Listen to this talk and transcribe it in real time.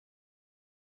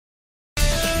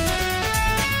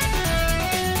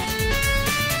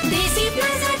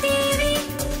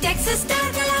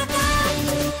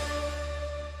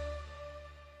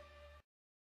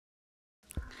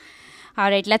All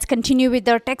right, let's continue with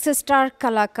our Texas star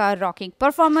Kalakaar rocking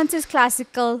performances,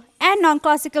 classical and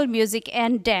non-classical music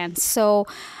and dance. So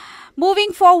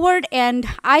moving forward, and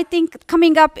I think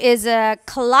coming up is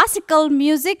classical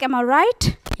music. Am I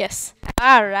right? Yes.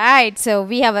 All right, so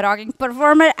we have a rocking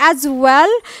performer as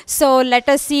well. So let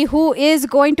us see who is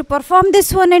going to perform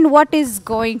this one and what is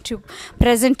going to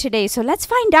present today. So let's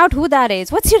find out who that is.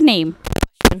 What's your name?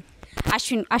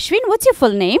 Ashwin. Ashwin, what's your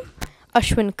full name?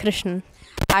 Ashwin Krishnan.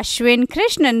 Ashwin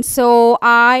Krishnan. So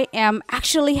I am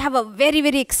actually have a very,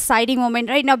 very exciting moment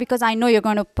right now because I know you're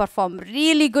going to perform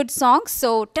really good songs.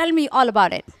 So tell me all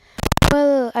about it.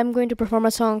 Well, I'm going to perform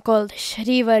a song called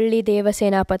Shri Valli Deva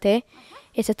Senapate.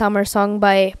 It's a Tamil song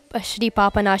by Shri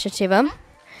Papanasha Shivam.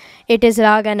 It is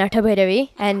Raga Natabhairavi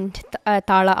and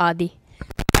Tala Adi.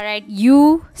 All right,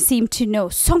 you seem to know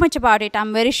so much about it.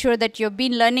 I'm very sure that you've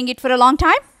been learning it for a long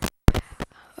time.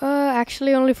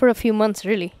 Actually, only for a few months,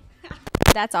 really.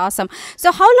 That's awesome.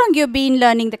 So how long you've been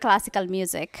learning the classical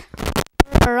music?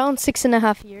 Around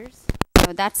 6.5 years.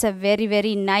 So that's a very,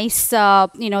 very nice,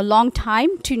 long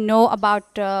time to know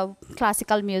about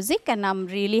classical music, and I'm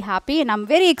really happy and I'm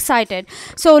very excited.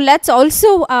 So let's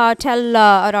also tell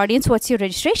our audience what's your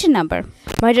registration number.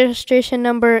 My registration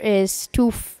number is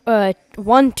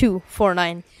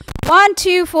 1249.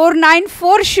 1249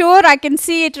 for sure. I can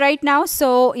see it right now.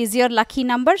 So is your lucky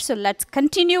number. So let's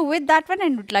continue with that one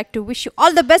and would like to wish you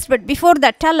all the best. But before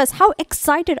that, tell us, how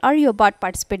excited are you about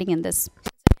participating in this?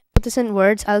 Put this in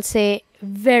words, I'll say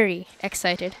very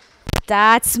excited.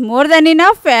 That's more than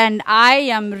enough, and I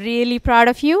am really proud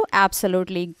of you.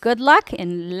 Absolutely good luck,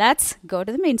 and let's go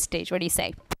to the main stage. What do you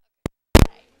say?